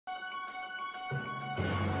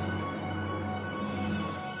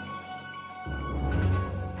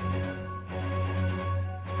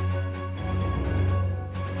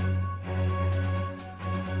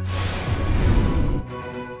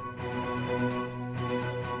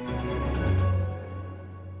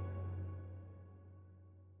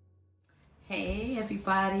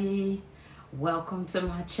everybody. Welcome to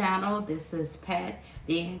my channel. This is Pat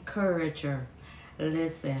the Encourager.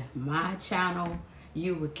 Listen, my channel,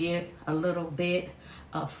 you will get a little bit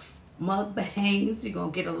of mukbangs. You're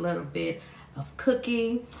going to get a little bit of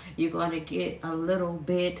cooking. You're going to get a little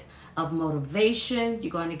bit of motivation.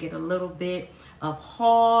 You're going to get a little bit of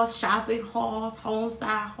hauls, shopping hauls, home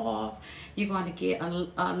style hauls. You're going to get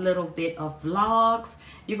a little bit of vlogs.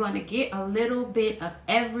 You're going to get a little bit of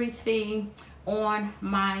everything on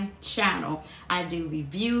my channel. I do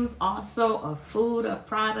reviews also of food, of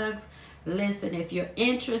products. Listen, if you're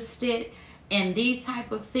interested in these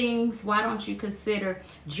type of things, why don't you consider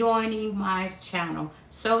joining my channel?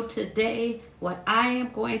 So today, what I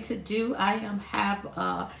am going to do, I have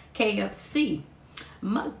a KFC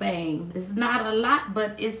mukbang. It's not a lot,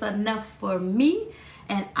 but it's enough for me.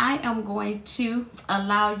 And I am going to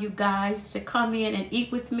allow you guys to come in and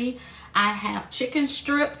eat with me. I have chicken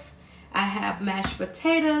strips, I have mashed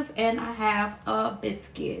potatoes, and I have a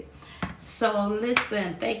biscuit. So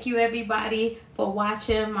listen, thank you everybody for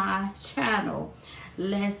watching my channel.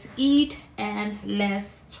 Let's eat and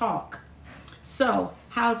let's talk. So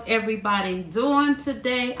how's everybody doing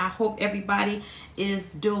today? I hope everybody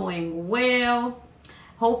is doing well.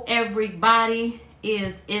 Hope everybody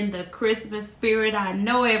is in the Christmas spirit. I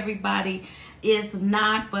know everybody is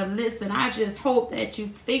not, but listen, I just hope that you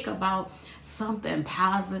think about something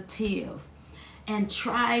positive and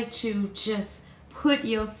try to just put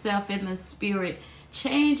yourself in the spirit.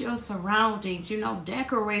 Change your surroundings,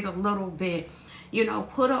 decorate a little bit,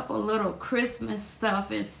 put up a little Christmas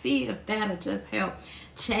stuff and see if that'll just help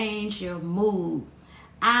change your mood.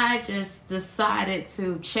 I just decided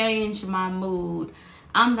to change my mood.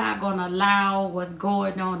 I'm not going to allow what's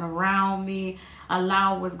going on around me,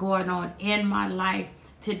 allow what's going on in my life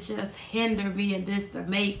to just hinder me and just to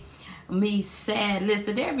make me sad.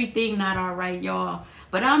 Listen, everything not all right, y'all,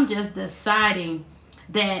 but I'm just deciding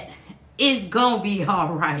that it's going to be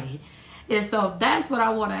all right. And so that's what I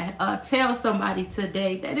want to tell somebody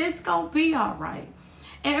today, that it's going to be all right.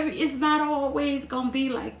 It's not always going to be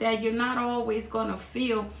like that. You're not always going to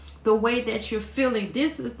feel the way that you're feeling.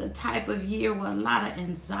 This is the type of year with a lot of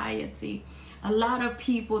anxiety. A lot of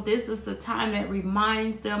people, this is the time that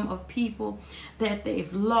reminds them of people that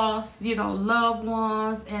they've lost, loved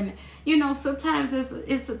ones. And, sometimes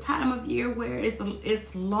it's a time of year where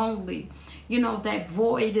it's lonely. That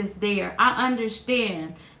void is there. I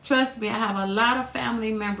understand. Trust me, I have a lot of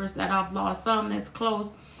family members that I've lost, some that's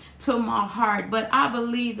close to my heart. But I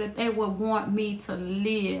believe that they would want me to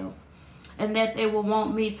live and that they will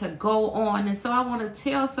want me to go on. And so I want to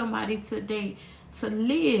tell somebody today to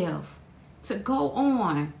live, to go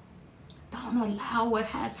on. Don't allow what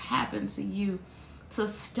has happened to you to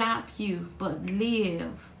stop you, but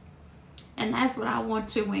live. And that's what I want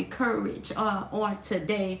to encourage on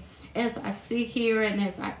today. As I sit here and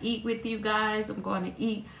as I eat with you guys, I'm going to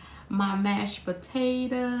eat my mashed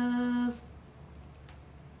potatoes.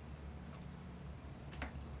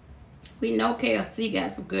 We know KFC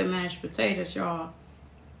got some good mashed potatoes, y'all.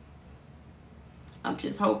 I'm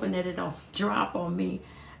just hoping that it don't drop on me.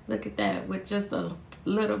 Look at that, with just a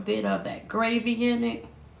little bit of that gravy in it.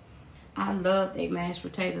 I love their mashed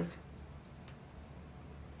potatoes.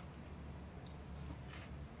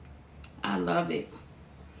 I love it.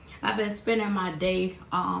 I've been spending my day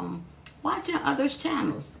watching others'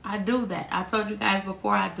 channels. I do that. I told you guys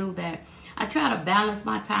before, I do that. I try to balance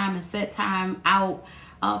my time and set time out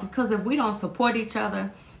because if we don't support each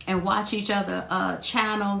other and watch each other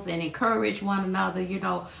channels and encourage one another,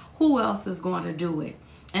 who else is going to do it?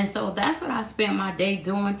 And so that's what I spent my day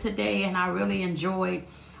doing today. And I really enjoyed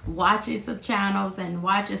watching some channels and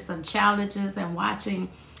watching some challenges and watching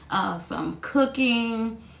some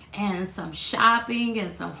cooking and some shopping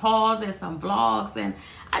and some hauls and some vlogs. And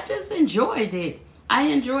I just enjoyed it. I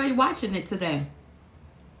enjoyed watching it today.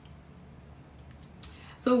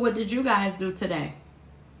 So what did you guys do today?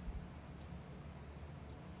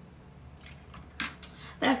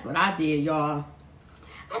 That's what I did, y'all.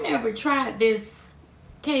 I never tried this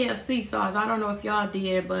KFC sauce. I don't know if y'all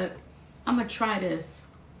did, but I'm going to try this.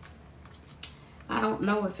 I don't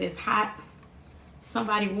know if it's hot.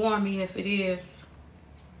 Somebody warn me if it is.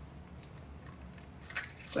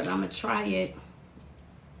 But I'm going to try it.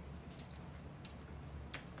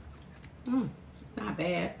 Not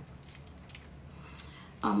bad.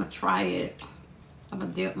 I'm going to try it. I'm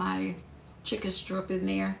going to dip my chicken strip in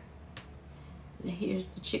there. And here's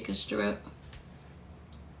the chicken strip.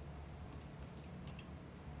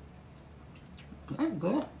 That's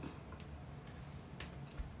good.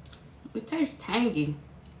 It tastes tangy.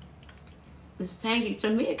 It's tangy. To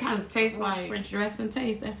me, it kind of tastes like French dressing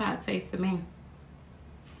taste. That's how it tastes to me.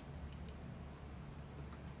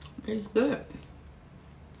 It's good.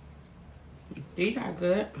 These are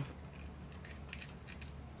good.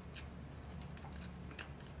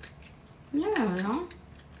 Yeah, you know.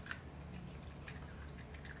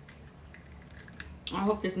 I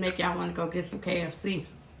hope this make y'all want to go get some KFC.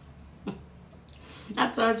 I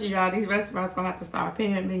told you, y'all, these restaurants gonna have to start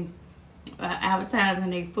paying me advertising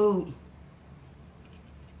their food.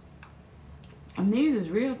 And these is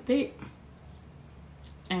real thick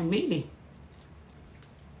and meaty.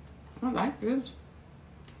 I like this.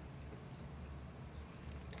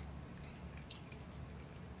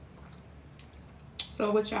 So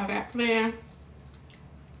what y'all got planned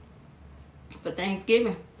for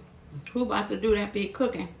Thanksgiving? Who about to do that big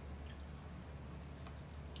cooking?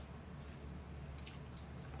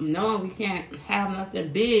 No, we can't have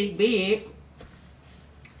nothing big,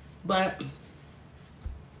 but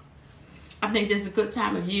I think this is a good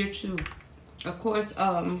time of year to, of course,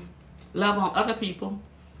 love on other people.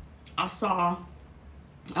 I saw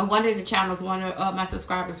on one of the channels, one of my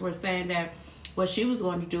subscribers were saying that what she was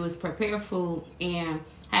going to do is prepare food and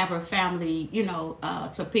have her family, you know,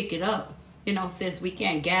 to pick it up, you know, since we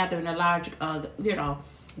can't gather in a large, you know,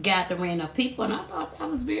 gathering of people. And I thought that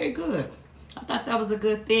was very good. I thought that was a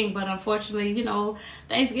good thing, but unfortunately, you know,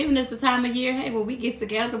 Thanksgiving is the time of year, hey, when we get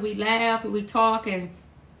together, we laugh, and we talk, and,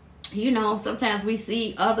 you know, sometimes we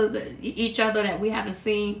see each other that we haven't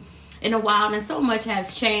seen in a while, and so much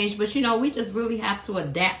has changed, but, you know, we just really have to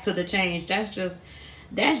adapt to the change. That's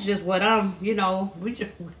just what you know,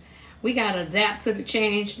 we got to adapt to the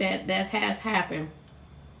change that has happened.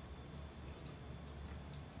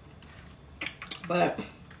 But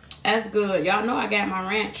that's good. Y'all know I got my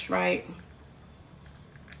ranch, right?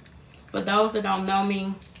 For those that don't know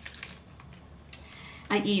me,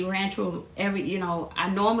 I eat ranch with you know, I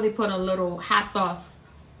normally put a little hot sauce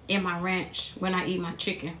in my ranch when I eat my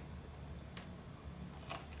chicken.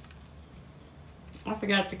 I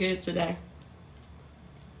forgot to get it today.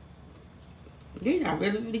 These are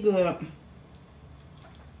really, really good.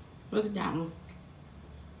 Look at that one.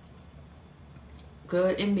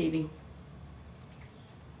 Good and meaty.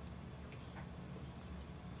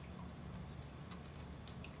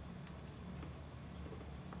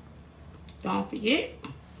 Don't forget,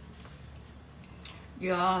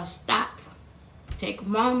 y'all stop, take a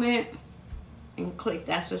moment, and click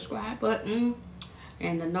that subscribe button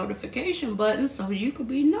and the notification button so you can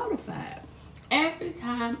be notified every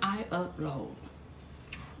time I upload.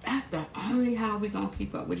 That's the only how we're going to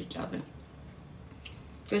keep up with each other.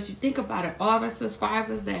 Because you think about it, all the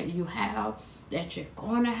subscribers that you have, that you're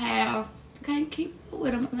going to have, you can't keep up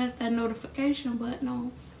with them unless that notification button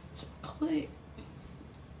on. So click.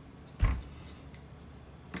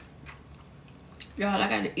 Y'all, I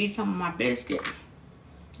got to eat some of my biscuit.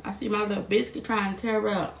 I see my little biscuit trying to tear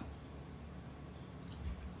up.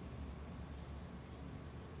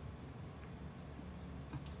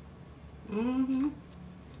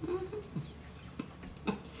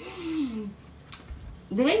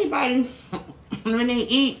 Do anybody, when they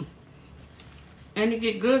eat and they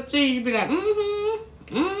get good to you, be like,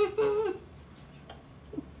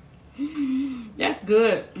 That's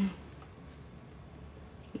good.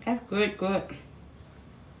 That's good, good.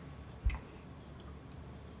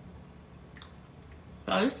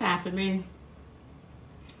 So it's time for me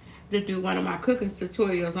to do one of my cooking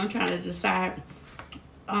tutorials. I'm trying to decide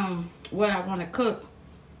what I want to cook.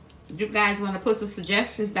 If you guys want to put some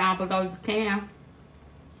suggestions down below, you can.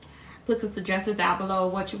 Put some suggestions down below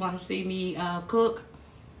what you want to see me cook.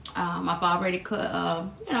 I've already cooked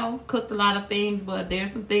a lot of things, but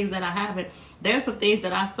there's some things that I haven't. There's some things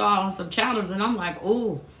that I saw on some channels, and I'm like,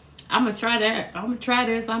 ooh, I'm going to try that. I'm going to try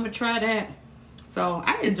this. I'm going to try that. So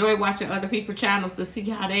I enjoy watching other people's channels to see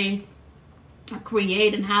how they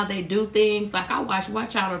create and how they do things. Like I watched one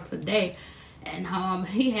channel today, and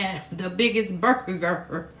he had the biggest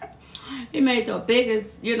burger. He made the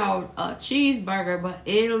biggest, you know, cheeseburger, but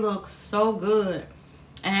it looks so good.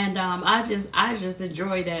 And I just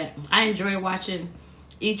enjoy that. I enjoy watching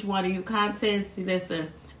each one of you contents.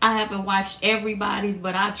 Listen, I haven't watched everybody's,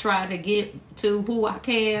 but I try to get to who I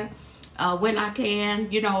can. When I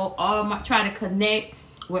can, you know, try to connect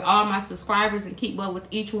with all my subscribers and keep up with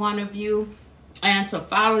each one of you, and to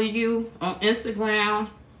follow you on Instagram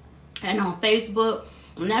and on Facebook.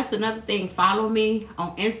 And that's another thing. Follow me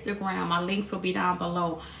on Instagram. My links will be down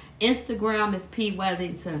below. Instagram is P.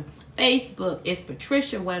 Weathington. Facebook is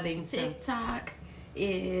Patricia Weathington. TikTok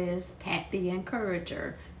is Pat the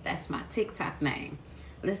Encourager. That's my TikTok name.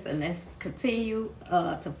 Listen, let's continue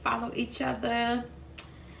to follow each other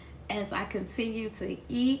as I continue to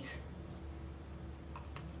eat.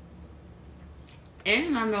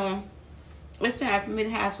 And I know It's time for me to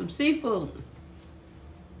have some seafood.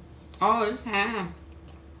 Oh, it's time.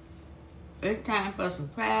 It's time for some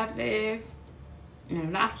crab legs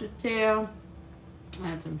and lobster tail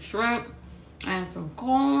and some shrimp and some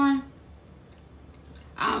corn.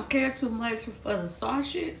 I don't care too much for the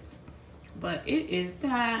sausages, but it is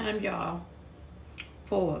time, y'all,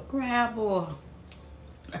 for a crab boil.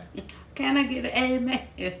 Can I get an amen?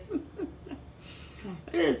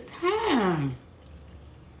 It's time.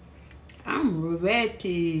 I'm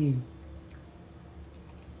ready.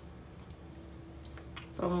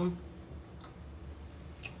 So,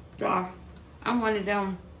 y'all, I'm one of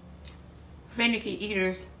them finicky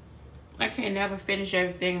eaters. I can't never finish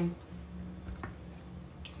everything.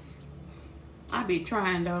 I be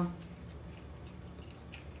trying though.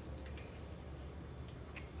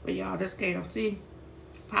 But y'all, this KFC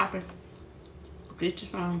popping. Get you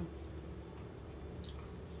some.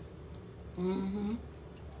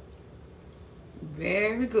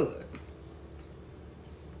 Very good.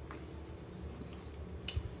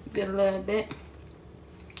 Get a little bit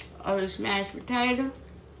of the mashed potato.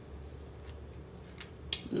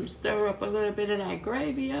 And stir up a little bit of that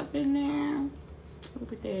gravy up in there.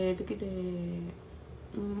 Look at that, look at that.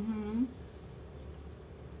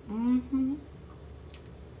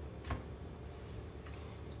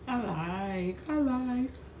 I like.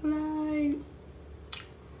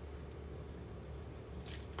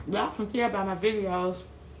 Y'all can tell by my videos,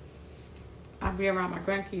 I be around my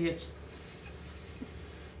grandkids.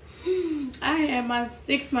 I had my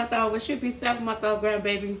 6-month-old, which should be 7-month-old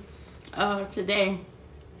grandbaby today.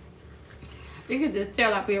 You can just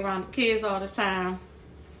tell I be around the kids all the time.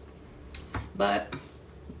 But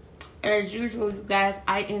as usual, you guys,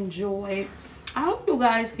 I enjoy. I hope you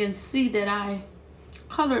guys can see that I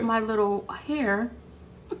colored my little hair.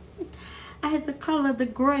 I had to color the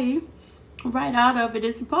gray right out of it.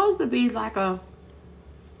 It's supposed to be like a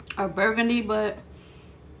burgundy, but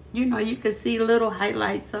you know, you can see little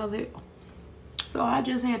highlights of it. So I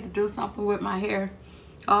just had to do something with my hair.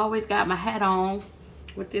 I always got my hat on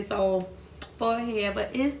with this old forehead, but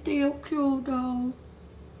it's still cute though.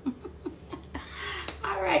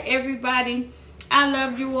 All right, everybody, I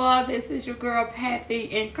love you all. This is your girl Pat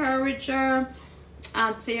the Encourager.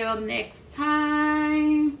 Until next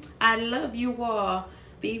time, I love you all.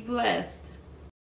 Be blessed.